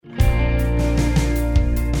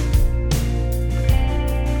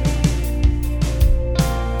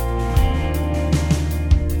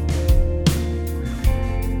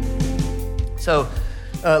So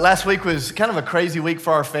last week was kind of a crazy week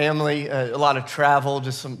for our family, a lot of travel,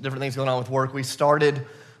 just some different things going on with work. We started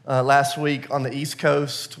last week on the East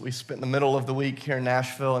Coast. We spent the middle of the week here in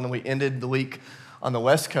Nashville, and then we ended the week on the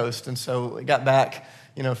West Coast. And so we got back,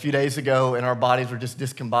 a few days ago, and our bodies were just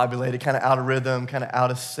discombobulated, kind of out of rhythm, kind of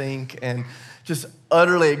out of sync, and just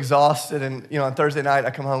utterly exhausted. And, on Thursday night,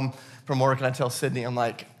 I come home from work and I tell Sydney, I'm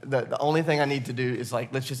like, the only thing I need to do is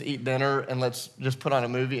let's just eat dinner and let's just put on a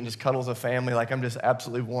movie and just cuddle as a family. I'm just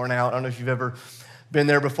absolutely worn out. I don't know if you've ever been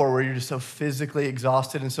there before where you're just so physically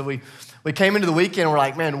exhausted. And so we came into the weekend and we're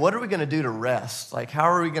like, man, what are we gonna do to rest? How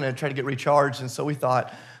are we gonna try to get recharged? And so we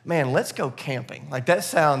thought, man, let's go camping. That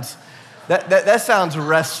sounds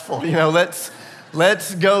restful.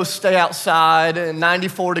 Let's go stay outside in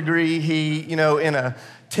 94-degree heat, in a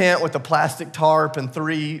tent with a plastic tarp and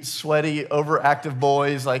 3 sweaty, overactive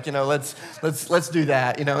boys. Let's do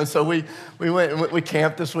that, And so we went and we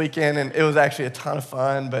camped this weekend, and it was actually a ton of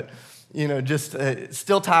fun, but just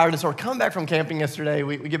still tired. And so we're coming back from camping yesterday.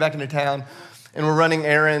 We get back into town, and we're running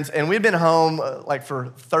errands, and we'd been home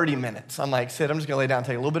for 30 minutes. I'm like, Sid, I'm just gonna lay down and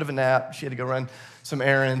take a little bit of a nap. She had to go run some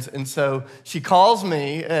errands, and so she calls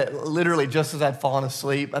me literally just as I'd fallen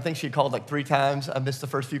asleep. I think she called 3 times. I missed the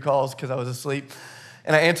first few calls because I was asleep.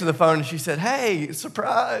 And I answered the phone, and she said, hey,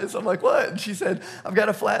 surprise. I'm like, what? And she said, I've got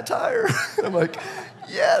a flat tire. And I'm like,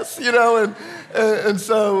 yes, and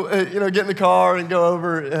so, get in the car and go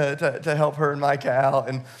over to help her and Mike out,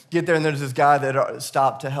 and get there, and there's this guy that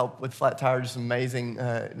stopped to help with flat tires, just an amazing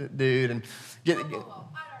dude. And I'd already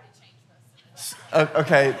changed most of it.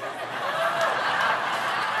 Okay.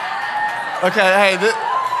 Okay, hey,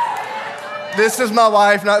 this is my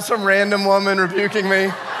wife, not some random woman rebuking me,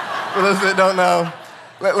 for those that don't know.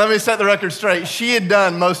 Let me set the record straight. She had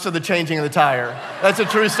done most of the changing of the tire. That's a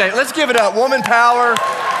true statement. Let's give it up. Woman power.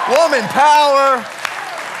 Woman power.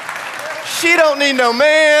 She don't need no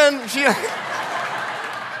man. She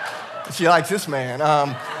likes this man.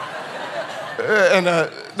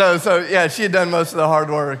 She had done most of the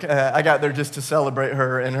hard work. I got there just to celebrate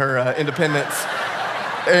her and her independence.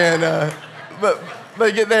 And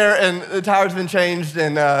but get there, and the tire's been changed,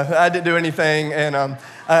 and I didn't do anything, and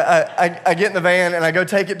I get in the van, and I go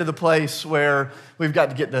take it to the place where we've got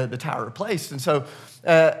to get the tire replaced. And so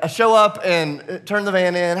I show up and turn the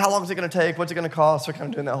van in. How long is it going to take? What's it going to cost? So kind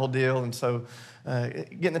of doing that whole deal. And so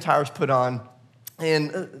getting the tires put on.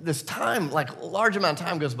 And this time, a large amount of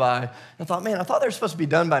time goes by. I thought, man, I thought they were supposed to be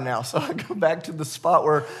done by now. So I go back to the spot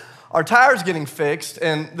where our tire's getting fixed,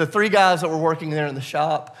 and the 3 guys that were working there in the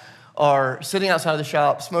shop are sitting outside of the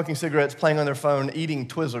shop, smoking cigarettes, playing on their phone, eating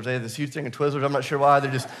Twizzlers. They have this huge thing of Twizzlers. I'm not sure why. They're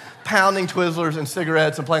just pounding Twizzlers and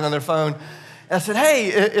cigarettes and playing on their phone. And I said, hey,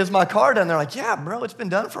 is my car done? They're like, yeah, bro, it's been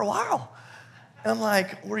done for a while. And I'm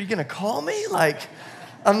like, were you going to call me?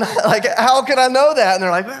 I'm not, how can I know that? And they're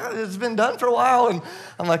like, well, it's been done for a while. And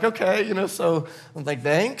I'm like, okay, so I'm like,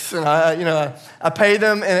 thanks. And I pay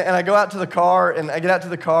them, and I go out to the car, and I get out to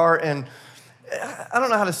the car, and I don't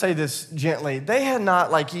know how to say this gently. They had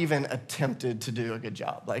not even attempted to do a good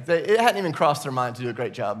job. It hadn't even crossed their mind to do a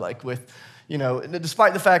great job.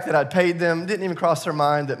 Despite the fact that I'd paid them, didn't even cross their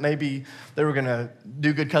mind that maybe they were gonna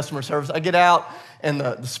do good customer service. I get out, and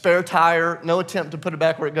the spare tire, no attempt to put it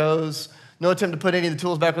back where it goes, no attempt to put any of the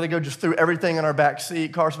tools back where they go, just threw everything in our back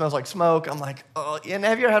seat. Car smells like smoke. I'm like, oh, and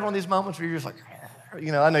have you ever had one of these moments where you're just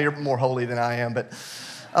I know you're more holy than I am, but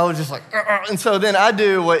I was just and so then I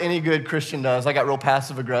do what any good Christian does. I got real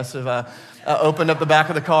passive aggressive. I opened up the back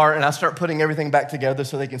of the car, and I start putting everything back together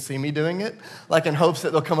so they can see me doing it, in hopes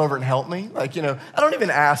that they'll come over and help me. I don't even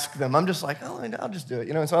ask them. I'm just I'll just do it,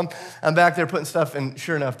 And so I'm back there putting stuff, and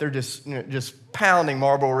sure enough, they're just pounding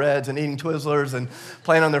Marlboro Reds and eating Twizzlers and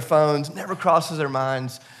playing on their phones. Never crosses their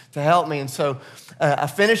minds to help me. And so I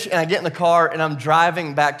finish, and I get in the car, and I'm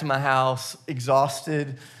driving back to my house,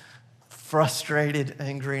 exhausted, frustrated,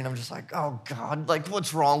 angry, and I'm just oh God,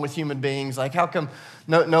 what's wrong with human beings? How come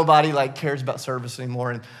nobody cares about service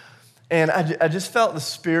anymore? And I just felt the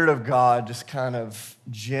Spirit of God just kind of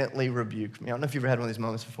gently rebuke me. I don't know if you've ever had one of these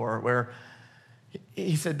moments before where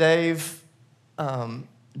he said, Dave, do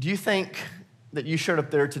you think that you showed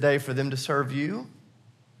up there today for them to serve you?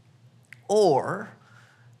 Or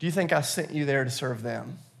do you think I sent you there to serve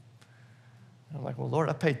them? And I'm like, well, Lord,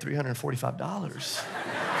 I paid $345.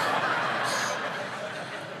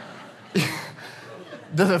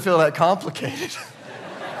 Doesn't feel that complicated.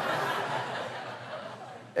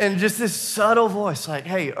 And just this subtle voice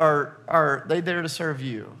hey, are they there to serve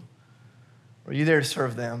you? Are you there to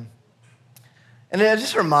serve them? And I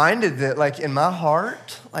just reminded that in my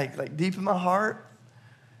heart, deep in my heart,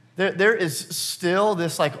 there is still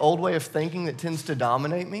this old way of thinking that tends to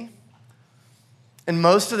dominate me. And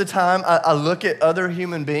most of the time, I look at other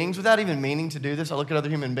human beings without even meaning to do this. I look at other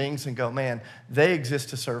human beings and go, man, they exist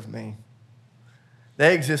to serve me.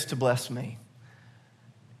 They exist to bless me.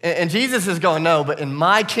 And Jesus is going, no, but in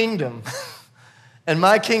my kingdom,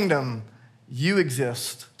 you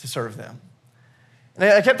exist to serve them. And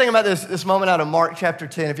I kept thinking about this moment out of Mark chapter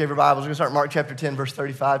 10. If you have your Bibles, we're going to start Mark chapter 10, verse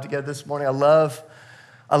 35 together this morning. I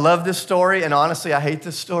love this story, and honestly, I hate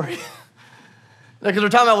this story. Because we're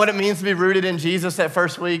talking about what it means to be rooted in Jesus. That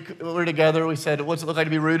first week we were together, we said, what's it look like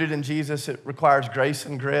to be rooted in Jesus? It requires grace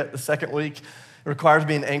and grit. The second week, it requires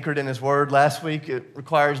being anchored in his word. Last week, it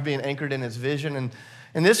requires being anchored in his vision.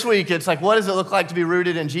 And this week, it's like, what does it look like to be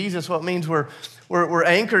rooted in Jesus? Well, it means we're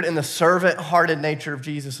anchored in the servant-hearted nature of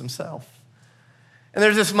Jesus himself. And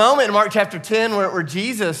there's this moment in Mark chapter 10 where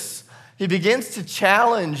Jesus, he begins to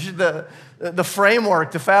challenge the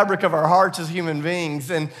framework, the fabric of our hearts as human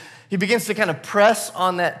beings. And he begins to kind of press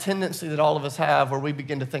on that tendency that all of us have where we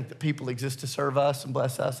begin to think that people exist to serve us and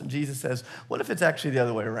bless us. And Jesus says, what if it's actually the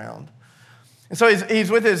other way around? And so he's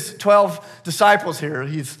with his 12 disciples here.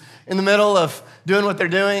 He's in the middle of doing what they're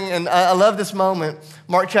doing. And I love this moment.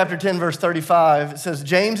 Mark chapter 10, verse 35, it says,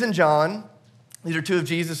 James and John, these are two of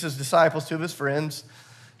Jesus' disciples, two of his friends.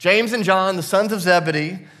 James and John, the sons of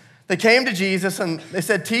Zebedee, they came to Jesus and they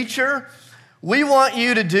said, Teacher, we want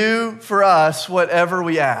you to do for us whatever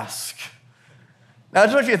we ask. Now, I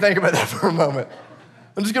just want you to think about that for a moment.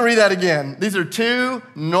 I'm just going to read that again. These are two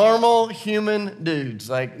normal human dudes.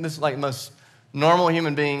 This is like the most normal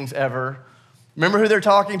human beings ever. Remember who they're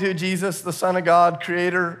talking to? Jesus, the Son of God,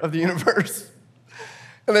 creator of the universe.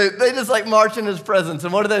 And they just like march in his presence.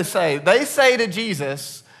 And what do they say? They say to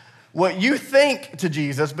Jesus what you think to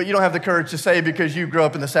Jesus, but you don't have the courage to say because you grew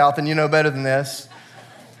up in the South and you know better than this.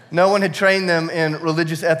 No one had trained them in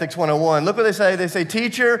Religious Ethics 101. Look what they say. They say,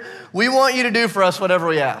 Teacher, we want you to do for us whatever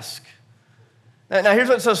we ask. Now, here's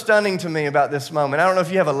what's so stunning to me about this moment. I don't know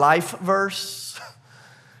if you have a life verse,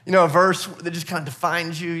 a verse that just kind of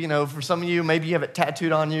defines you. For some of you, maybe you have it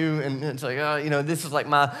tattooed on you, and it's like, this is like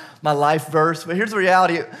my life verse. But here's the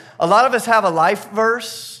reality. A lot of us have a life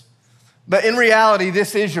verse, but in reality,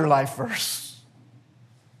 this is your life verse.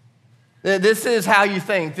 This is how you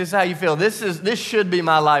think. This is how you feel. This should be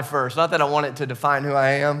my life verse. Not that I want it to define who I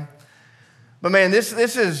am, but man, this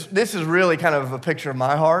is really kind of a picture of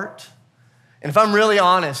my heart. And if I'm really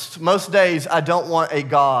honest, most days I don't want a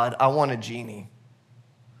God. I want a genie.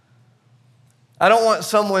 I don't want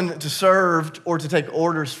someone to serve or to take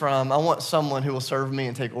orders from. I want someone who will serve me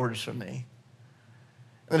and take orders from me.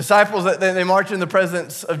 And the disciples, they march in the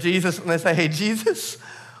presence of Jesus and they say, Hey, Jesus,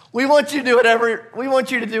 we want you to do whatever we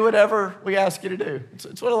ask you to do.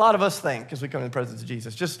 It's what a lot of us think as we come in the presence of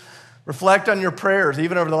Jesus. Just reflect on your prayers,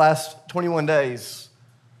 even over the last 21 days.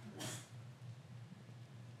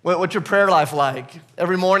 What's your prayer life like?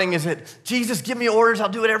 Every morning, is it, Jesus, give me orders, I'll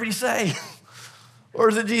do whatever you say? Or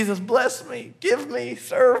is it, Jesus, bless me, give me,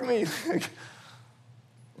 serve me?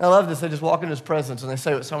 I love this. They just walk in his presence and they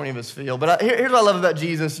say what so many of us feel. But here's what I love about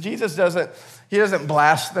Jesus. Jesus doesn't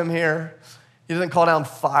blast them here. He doesn't call down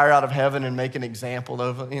fire out of heaven and make an example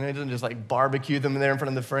of them. He doesn't just like barbecue them there in front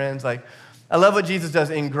of the friends. Like, I love what Jesus does.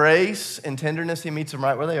 In grace and tenderness, he meets them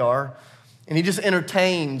right where they are. And he just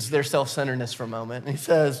entertains their self-centeredness for a moment. And he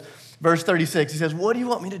says, verse 36, he says, what do you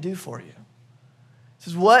want me to do for you? He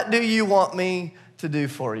says, what do you want me to do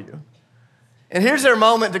for you? And here's their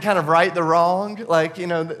moment to kind of right the wrong.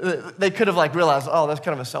 They could have realized, oh, that's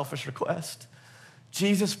kind of a selfish request.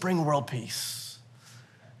 Jesus, bring world peace.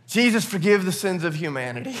 Jesus, forgive the sins of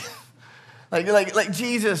humanity. like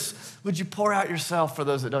Jesus, would you pour out yourself for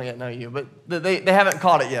those that don't yet know you? But they haven't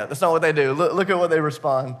caught it yet. That's not what they do. Look at what they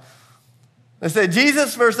respond. They say,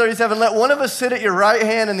 Jesus, verse 37, let one of us sit at your right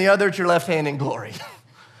hand and the other at your left hand in glory.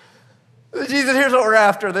 Jesus, here's what we're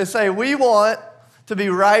after. They say, we want to be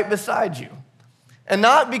right beside you. And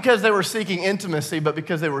not because they were seeking intimacy, but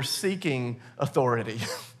because they were seeking authority.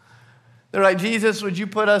 They're like, Jesus, would you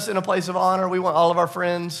put us in a place of honor? We want all of our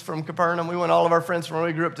friends from Capernaum. We want all of our friends from where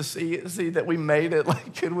we grew up to see that we made it.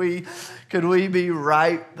 Could we be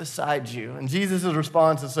right beside you? And Jesus'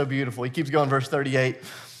 response is so beautiful. He keeps going, verse 38.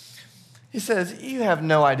 He says, you have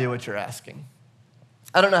no idea what you're asking.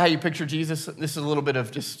 I don't know how you picture Jesus. This is a little bit of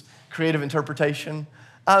just creative interpretation.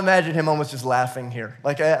 I imagine him almost just laughing here.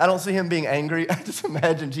 I don't see him being angry. I just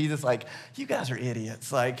imagine Jesus you guys are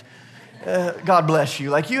idiots. God bless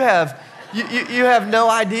you. You have no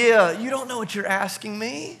idea. You don't know what you're asking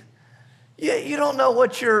me. You don't know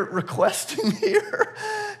what you're requesting here.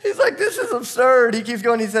 He's like, this is absurd. He keeps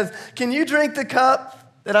going. He says, can you drink the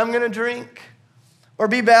cup that I'm going to drink? Or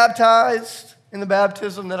be baptized in the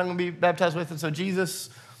baptism that I'm going to be baptized with? And so Jesus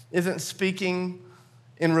isn't speaking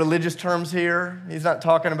in religious terms here. He's not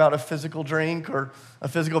talking about a physical drink or a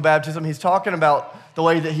physical baptism. He's talking about the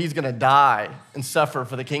way that he's going to die and suffer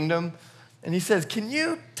for the kingdom. And he says, can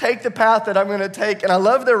you take the path that I'm going to take? And I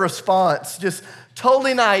love their response, just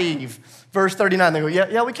totally naive. Verse 39, they go,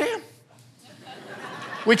 yeah, we can.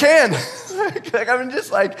 We can.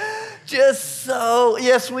 Yes,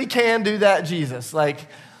 we can do that, Jesus. And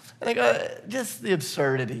I go, just the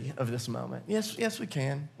absurdity of this moment. Yes, we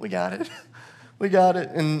can. We got it. We got it.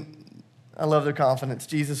 And I love their confidence.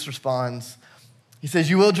 Jesus responds. He says,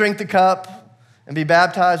 you will drink the cup and be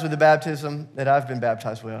baptized with the baptism that I've been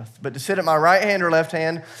baptized with. But to sit at my right hand or left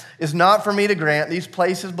hand is not for me to grant. These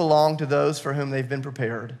places belong to those for whom they've been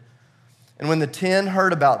prepared. And when the 10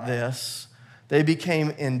 heard about this, they became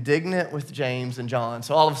indignant with James and John.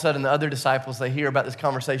 So all of a sudden, the other disciples, they hear about this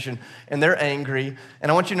conversation, and they're angry. And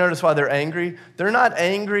I want you to notice why they're angry. They're not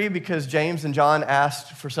angry because James and John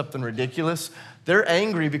asked for something ridiculous. They're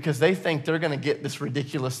angry because they think they're going to get this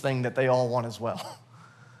ridiculous thing that they all want as well.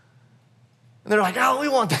 And they're like, oh, we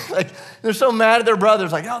want that. They're so mad at their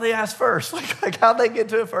brothers. They asked first. How'd they get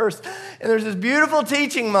to it first? And there's this beautiful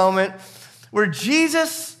teaching moment where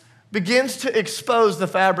Jesus begins to expose the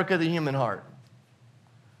fabric of the human heart.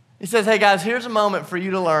 He says, hey, guys, here's a moment for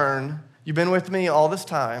you to learn. You've been with me all this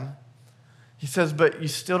time. He says, but you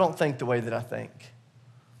still don't think the way that I think.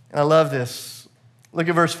 And I love this. Look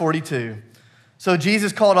at verse 42. So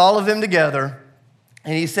Jesus called all of them together,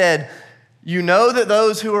 and he said, you know that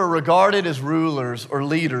those who are regarded as rulers or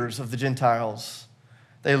leaders of the Gentiles,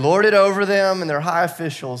 they lord it over them, and their high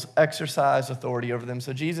officials exercise authority over them.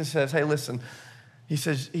 So Jesus says, hey, listen, He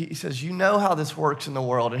says, you know how this works in the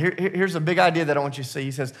world. And here's a big idea that I want you to see.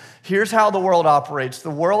 He says, here's how the world operates. The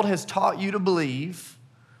world has taught you to believe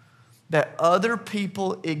that other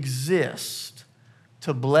people exist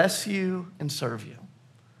to bless you and serve you.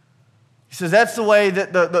 He says, that's the way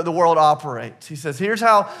that the world operates. He says, here's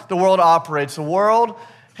how the world operates. The world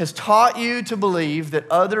has taught you to believe that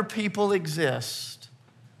other people exist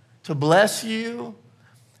to bless you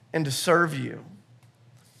and to serve you.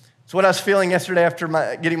 It's what I was feeling yesterday after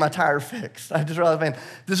getting my tire fixed. I just realized, man,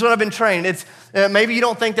 this is what I've been trained. It's maybe you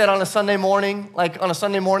don't think that on a Sunday morning. On a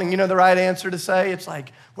Sunday morning, you know the right answer to say. It's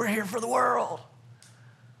we're here for the world.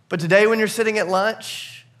 But today when you're sitting at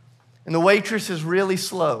lunch and the waitress is really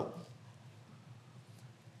slow,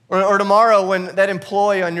 or tomorrow when that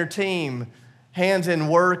employee on your team hands in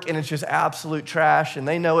work and it's just absolute trash and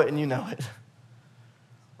they know it and you know it,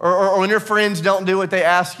 or when your friends don't do what they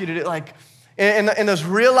ask you to do, in those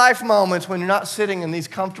real life moments when you're not sitting in these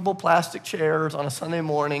comfortable plastic chairs on a Sunday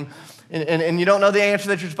morning and you don't know the answer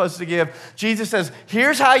that you're supposed to give, Jesus says,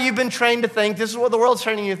 here's how you've been trained to think. This is what the world's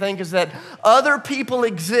training you to think, is that other people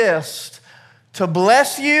exist to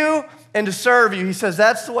bless you and to serve you. He says,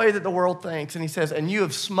 that's the way that the world thinks. And he says, and you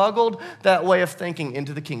have smuggled that way of thinking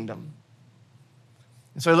into the kingdom.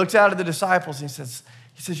 And so he looks out at the disciples and he says,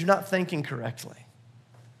 you're not thinking correctly.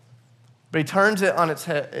 But he turns it on its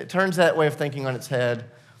head. It turns that way of thinking on its head.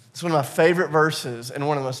 It's one of my favorite verses and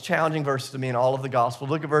one of the most challenging verses to me in all of the gospel.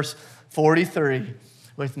 Look at verse 43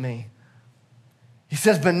 with me. He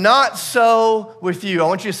says, but not so with you. I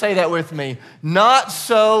want you to say that with me. Not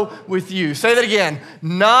so with you. Say that again.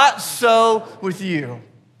 Not so with you.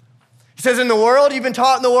 He says, in the world, you've been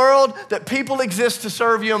taught in the world that people exist to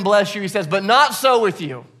serve you and bless you. He says, but not so with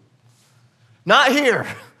you. Not here.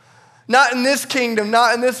 Not in this kingdom,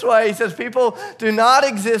 not in this way. He says, people do not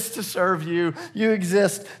exist to serve you. You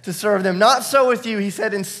exist to serve them. Not so with you. He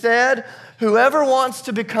said, instead, whoever wants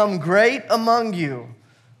to become great among you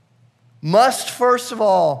must first of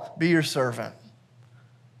all be your servant.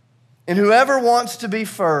 And whoever wants to be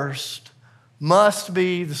first must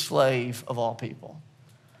be the slave of all people.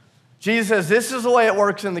 Jesus says, this is the way it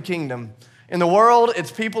works in the kingdom. In the world,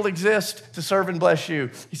 its people exist to serve and bless you.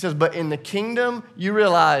 He says, but in the kingdom, you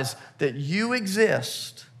realize that you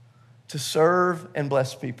exist to serve and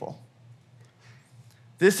bless people.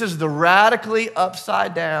 This is the radically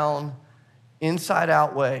upside down, inside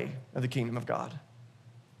out way of the kingdom of God.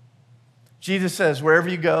 Jesus says, wherever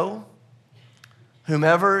you go,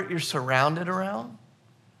 whomever you're surrounded around,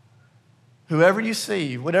 whoever you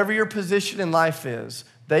see, whatever your position in life is,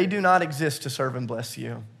 they do not exist to serve and bless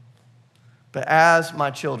you. But as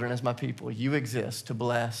my children, as my people, you exist to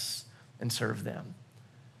bless and serve them.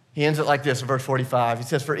 He ends it like this in verse 45. He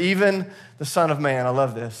says, for even the Son of Man, I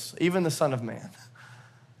love this, even the Son of Man.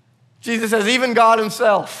 Jesus says, even God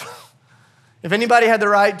himself. If anybody had the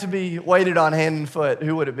right to be waited on hand and foot,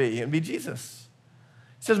 who would it be? It'd be Jesus.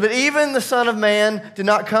 He says, but even the Son of Man did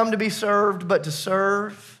not come to be served, but to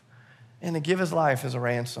serve and to give his life as a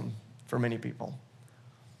ransom for many people.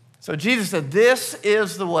 So Jesus said, this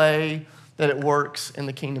is the way that it works in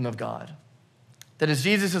the kingdom of God. That as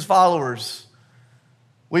Jesus' followers,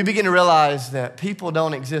 we begin to realize that people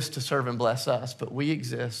don't exist to serve and bless us, but we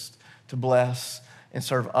exist to bless and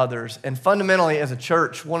serve others. And fundamentally, as a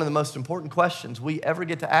church, one of the most important questions we ever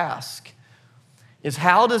get to ask is,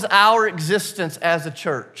 how does our existence as a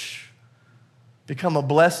church become a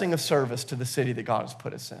blessing of service to the city that God has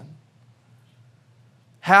put us in?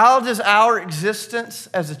 How does our existence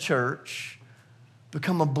as a church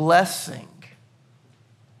become a blessing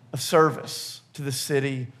of service to the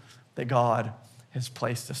city that God has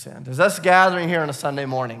placed us in? Does us gathering here on a Sunday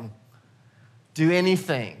morning do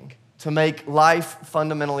anything to make life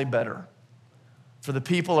fundamentally better for the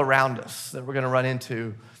people around us that we're going to run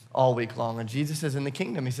into all week long? And Jesus says in the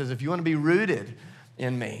kingdom, he says, if you want to be rooted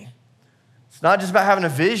in me, it's not just about having a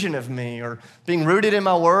vision of me or being rooted in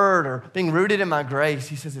my word or being rooted in my grace.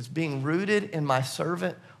 He says it's being rooted in my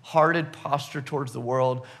servant-hearted posture towards the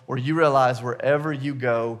world, where you realize wherever you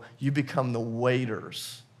go, you become the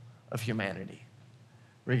waiters of humanity,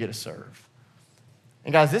 where you get to serve.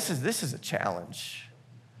 And guys, this is a challenge.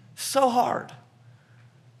 So hard.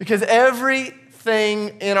 Because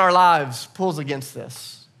everything in our lives pulls against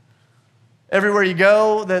this. Everywhere you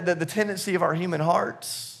go, the tendency of our human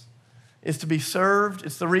hearts is to be served.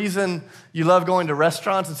 It's the reason you love going to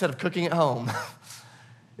restaurants instead of cooking at home.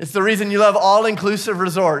 It's the reason you love all-inclusive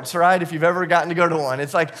resorts, right? If you've ever gotten to go to one.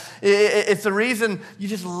 It's like, it's the reason you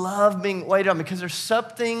just love being waited on, because there's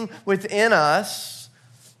something within us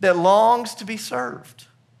that longs to be served.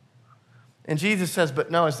 And Jesus says,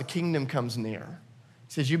 but no, as the kingdom comes near,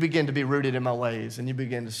 he says, you begin to be rooted in my ways and you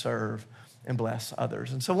begin to serve and bless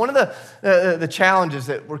others. And so one of the challenges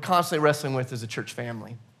that we're constantly wrestling with as a church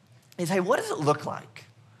family is, hey, what does it look like?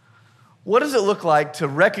 What does it look like to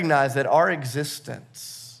recognize that our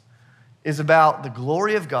existence is about the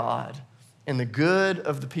glory of God and the good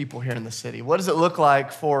of the people here in the city? What does it look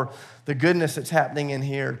like for the goodness that's happening in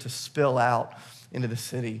here to spill out into the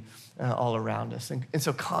city all around us? And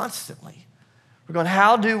so constantly, we're going,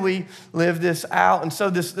 how do we live this out? And so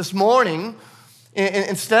this morning,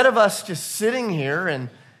 instead of us just sitting here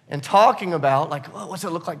and talking about, like, well, what's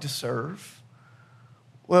it look like to serve?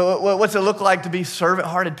 Well, what's it look like to be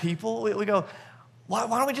servant-hearted people? We go, why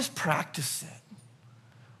don't we just practice it?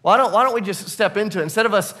 Why don't we just step into it? Instead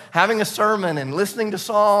of us having a sermon and listening to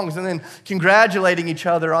songs and then congratulating each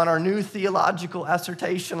other on our new theological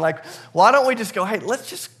assertion, like, why don't we just go, hey, let's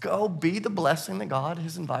just go be the blessing that God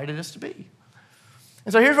has invited us to be?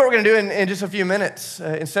 And so here's what we're going to do in just a few minutes.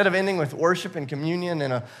 Instead of ending with worship and communion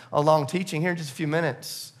and a long teaching, here in just a few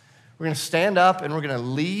minutes, we're going to stand up and we're going to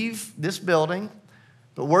leave this building.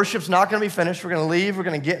 But worship's not going to be finished. We're going to leave. We're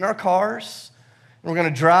going to get in our cars. And we're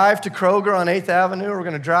going to drive to Kroger on 8th Avenue. We're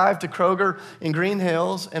going to drive to Kroger in Green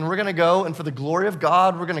Hills. And we're going to go, and for the glory of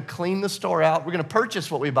God, we're going to clean the store out. We're going to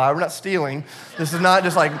purchase what we buy. We're not stealing. This is not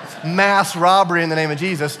just like mass robbery in the name of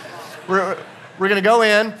Jesus. We're going to go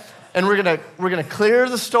in, and we're going to clear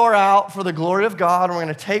the store out for the glory of God. And we're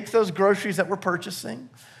going to take those groceries that we're purchasing,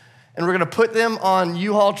 and we're going to put them on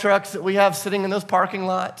U-Haul trucks that we have sitting in those parking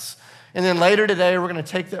lots. And then later today, we're going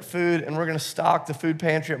to take that food and we're going to stock the food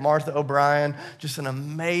pantry at Martha O'Brien, just an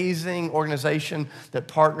amazing organization that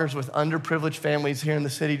partners with underprivileged families here in the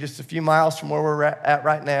city, just a few miles from where we're at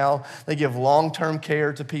right now. They give long-term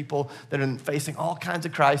care to people that are facing all kinds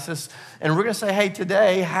of crisis. And we're going to say, hey,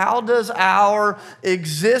 today, how does our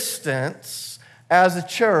existence as a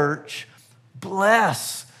church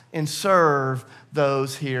bless and serve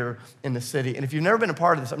those here in the city? And if you've never been a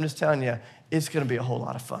part of this, I'm just telling you, it's going to be a whole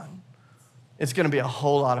lot of fun. It's going to be a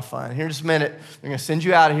whole lot of fun. Here in just a minute, we're going to send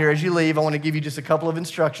you out of here. As you leave, I want to give you just a couple of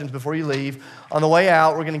instructions before you leave. On the way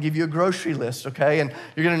out, we're going to give you a grocery list, okay? And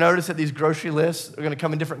you're going to notice that these grocery lists are going to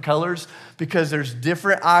come in different colors because there's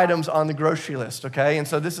different items on the grocery list, okay? And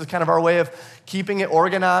so this is kind of our way of keeping it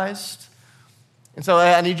organized. And so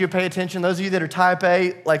I need you to pay attention. Those of you that are type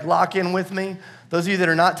A, like, lock in with me. Those of you that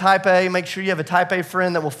are not type A, make sure you have a type A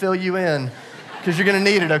friend that will fill you in because you're going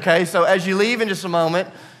to need it, okay? So as you leave in just a moment,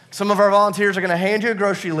 some of our volunteers are going to hand you a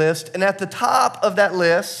grocery list, and at the top of that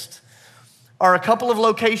list are a couple of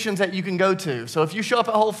locations that you can go to. So if you show up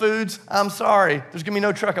at Whole Foods, I'm sorry, there's going to be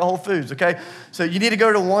no truck at Whole Foods, okay? So you need to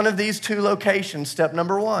go to one of these two locations, step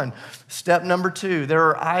number one. Step number two, there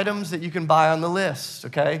are items that you can buy on the list,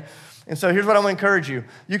 okay? And so here's what I want to encourage you.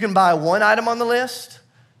 You can buy one item on the list.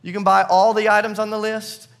 You can buy all the items on the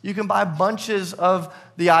list. You can buy bunches of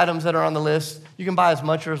the items that are on the list. You can buy as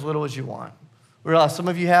much or as little as you want. We realize some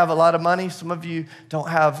of you have a lot of money. Some of you don't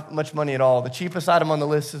have much money at all. The cheapest item on the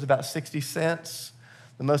list is about 60 cents.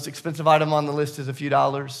 The most expensive item on the list is a few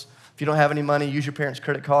dollars. If If you don't have any money, use your parents'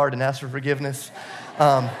 credit card and ask for forgiveness.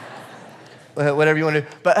 Whatever you want to do.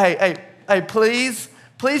 But hey, please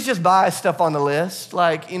just buy stuff on the list.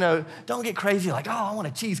 Like, don't get crazy like, oh, I want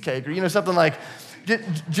a cheesecake or, something like,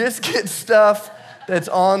 just get stuff that's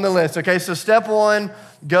on the list. Okay, so step 1,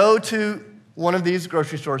 go to one of these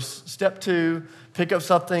grocery stores. Step 2, pick up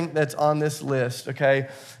something that's on this list, okay?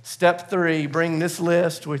 Step 3, bring this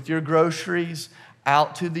list with your groceries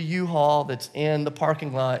out to the U-Haul that's in the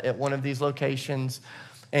parking lot at one of these locations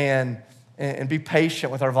and be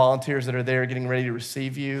patient with our volunteers that are there getting ready to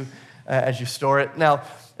receive you as you store it. Now,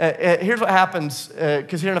 here's what happens,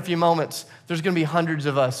 because here in a few moments, there's going to be hundreds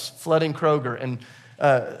of us flooding Kroger. And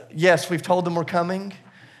yes, we've told them we're coming.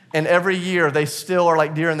 And every year, they still are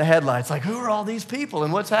like deer in the headlights, like, who are all these people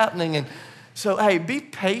and what's happening? And so, hey, be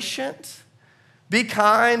patient. Be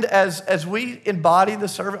kind as we embody the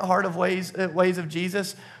servant heart of ways of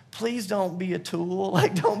Jesus. Please don't be a tool.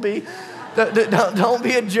 Like, don't be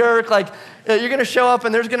a jerk. Like, you're going to show up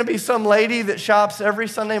and there's going to be some lady that shops every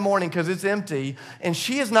Sunday morning because it's empty, and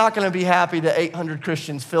she is not going to be happy that 800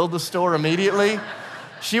 Christians filled the store immediately.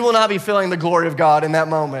 She will not be feeling the glory of God in that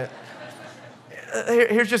moment.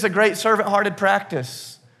 Here's just a great servant-hearted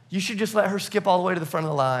practice. You should just let her skip all the way to the front of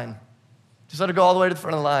the line. Just let her go all the way to the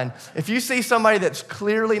front of the line. If you see somebody that's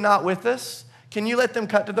clearly not with us, can you let them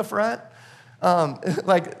cut to the front?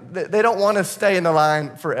 They don't want to stay in the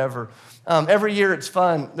line forever. Every year it's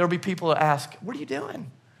fun. There'll be people that ask, what are you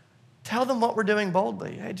doing? Tell them what we're doing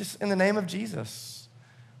boldly. Hey, just in the name of Jesus.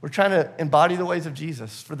 We're trying to embody the ways of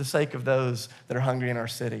Jesus for the sake of those that are hungry in our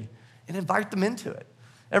city and invite them into it.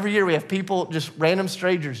 Every year we have people, just random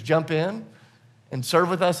strangers, jump in and serve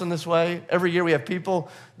with us in this way. Every year we have people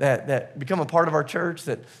that become a part of our church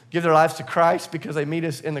that give their lives to Christ because they meet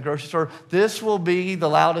us in the grocery store. This will be the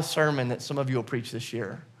loudest sermon that some of you will preach this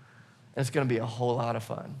year. And it's going to be a whole lot of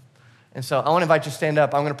fun. And so I want to invite you to stand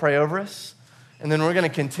up. I'm going to pray over us. And then we're going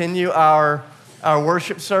to continue our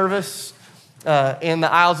worship service in the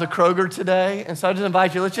aisles of Kroger today. And so I just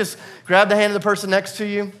invite you, let's just grab the hand of the person next to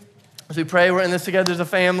you. As we pray, we're in this together as a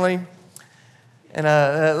family. And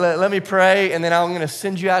let me pray, and then I'm going to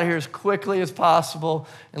send you out of here as quickly as possible,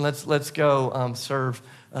 and let's go serve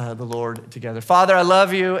the Lord together. Father, I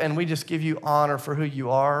love you, and we just give you honor for who you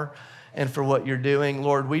are and for what you're doing.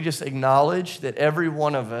 Lord, we just acknowledge that every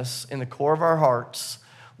one of us in the core of our hearts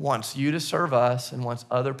wants you to serve us and wants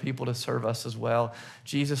other people to serve us as well.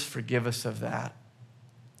 Jesus, forgive us of that.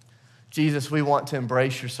 Jesus, we want to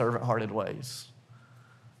embrace your servant-hearted ways.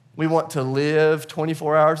 We want to live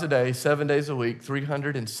 24 hours a day, 7 days a week,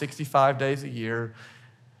 365 days a year,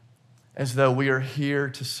 as though we are here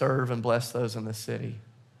to serve and bless those in the city.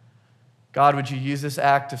 God, would you use this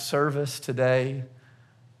act of service today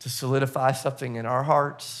to solidify something in our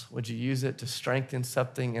hearts? Would you use it to strengthen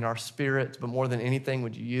something in our spirits? But more than anything,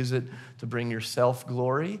 would you use it to bring yourself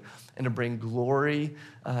glory and to bring glory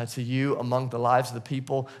to you among the lives of the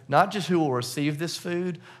people, not just who will receive this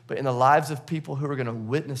food, but in the lives of people who are going to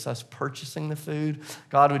witness us purchasing the food.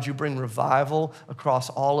 God, would you bring revival across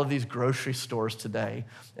all of these grocery stores today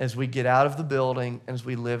as we get out of the building and as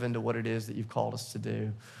we live into what it is that you've called us to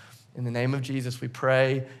do. In the name of Jesus, we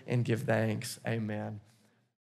pray and give thanks. Amen.